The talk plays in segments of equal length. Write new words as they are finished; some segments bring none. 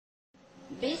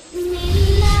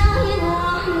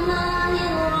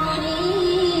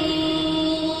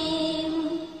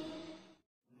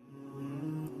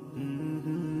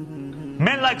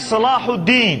like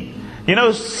Salahuddin. You know,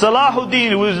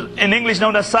 Salahuddin was in English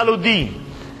known as Saluddin.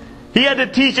 He had a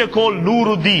teacher called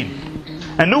Nuruddin.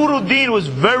 And Nuruddin was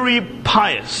very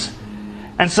pious.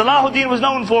 And Salahuddin was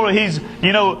known for his,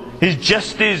 his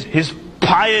justice, his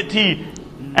piety.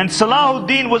 And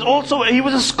Salahuddin was also, he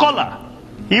was a scholar.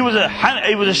 He was a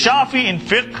Shafi in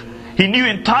fiqh. He knew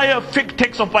entire fiqh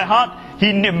texts off by heart.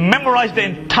 He memorized the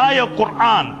entire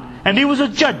Quran. And he was a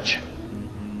judge.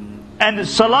 And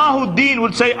Salahuddin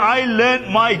would say, I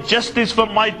learned my justice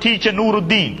from my teacher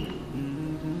Nuruddin.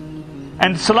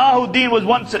 And Salahuddin was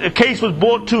once, a case was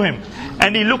brought to him.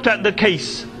 And he looked at the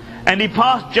case. And he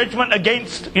passed judgment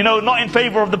against, not in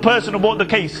favor of the person who brought the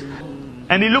case.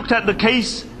 And he looked at the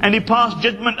case and he passed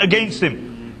judgment against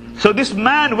him. So this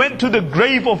man went to the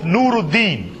grave of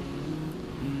Nuruddin.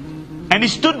 And he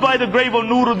stood by the grave of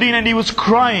Nuruddin and he was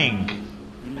crying.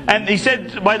 And he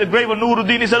said by the grave of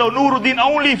Nuruddin, he said, oh Nuruddin,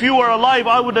 only if you were alive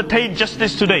I would attain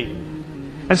justice today.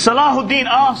 And Salahuddin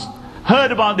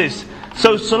heard about this.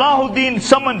 So Salahuddin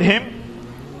summoned him.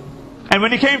 And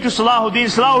when he came to Salahuddin,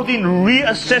 Salahuddin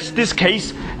reassessed this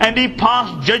case and he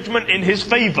passed judgment in his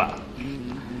favor.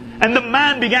 And the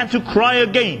man began to cry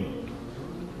again.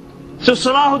 So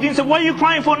Salahuddin said, what are you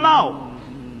crying for now?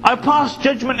 I passed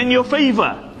judgment in your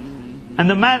favor. And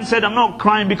the man said, I'm not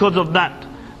crying because of that,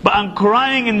 but I'm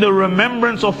crying in the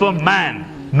remembrance of a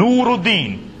man,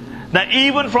 Nuruddin, that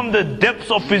even from the depths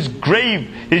of his grave,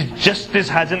 his justice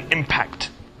has an impact.